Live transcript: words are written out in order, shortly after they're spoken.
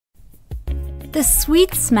The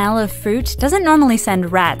sweet smell of fruit doesn't normally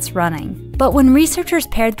send rats running. But when researchers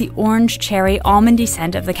paired the orange, cherry, almondy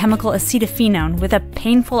scent of the chemical acetophenone with a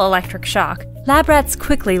painful electric shock, lab rats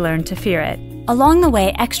quickly learned to fear it. Along the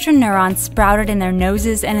way, extra neurons sprouted in their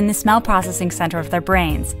noses and in the smell processing center of their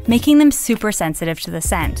brains, making them super sensitive to the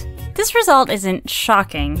scent. This result isn't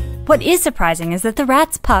shocking. What is surprising is that the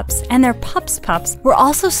rats' pups and their pups' pups were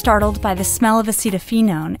also startled by the smell of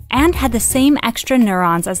acetophenone and had the same extra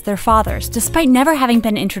neurons as their fathers, despite never having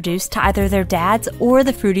been introduced to either their dads or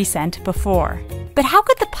the fruity scent before. But how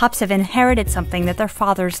could the pups have inherited something that their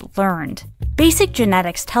fathers learned? Basic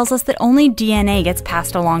genetics tells us that only DNA gets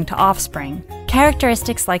passed along to offspring.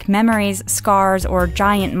 Characteristics like memories, scars, or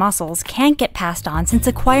giant muscles can't get passed on since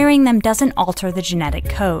acquiring them doesn't alter the genetic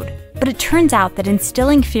code. But it turns out that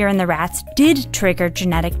instilling fear in the rats did trigger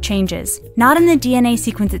genetic changes, not in the DNA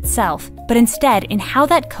sequence itself, but instead in how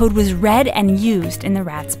that code was read and used in the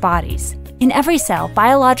rats' bodies. In every cell,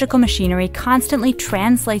 biological machinery constantly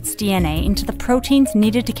translates DNA into the proteins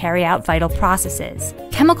needed to carry out vital processes.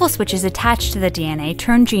 Chemical switches attached to the DNA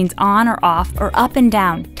turn genes on or off or up and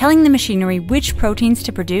down, telling the machinery which proteins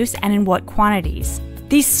to produce and in what quantities.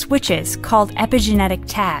 These switches, called epigenetic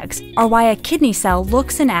tags, are why a kidney cell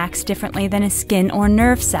looks and acts differently than a skin or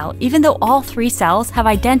nerve cell, even though all three cells have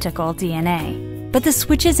identical DNA. But the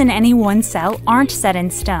switches in any one cell aren't set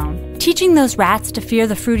in stone. Teaching those rats to fear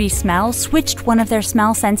the fruity smell switched one of their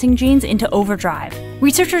smell-sensing genes into overdrive.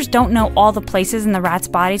 Researchers don't know all the places in the rats'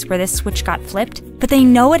 bodies where this switch got flipped, but they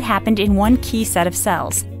know it happened in one key set of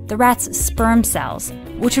cells, the rats' sperm cells,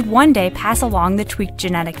 which would one day pass along the tweaked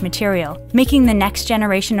genetic material, making the next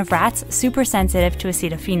generation of rats super sensitive to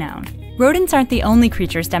acetophenone. Rodents aren't the only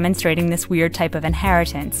creatures demonstrating this weird type of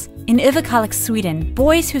inheritance. In Epigenetyka, Sweden,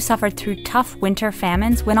 boys who suffered through tough winter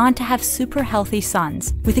famines went on to have super healthy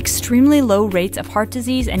sons, with extremely low rates of heart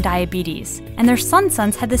disease and diabetes. And their sons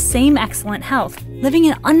had the same excellent health, living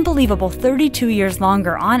an unbelievable 32 years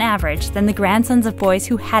longer on average than the grandsons of boys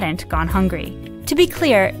who hadn't gone hungry. To be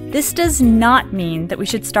clear, this does not mean that we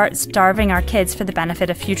should start starving our kids for the benefit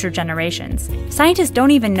of future generations. Scientists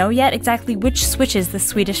don't even know yet exactly which switches the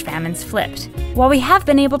Swedish famines flipped. While we have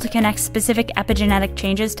been able to connect specific epigenetic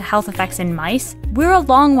changes to health effects in mice, we're a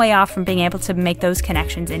long way off from being able to make those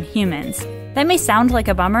connections in humans. That may sound like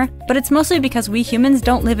a bummer, but it's mostly because we humans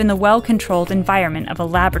don't live in the well-controlled environment of a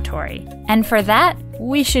laboratory. And for that,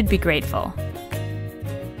 we should be grateful.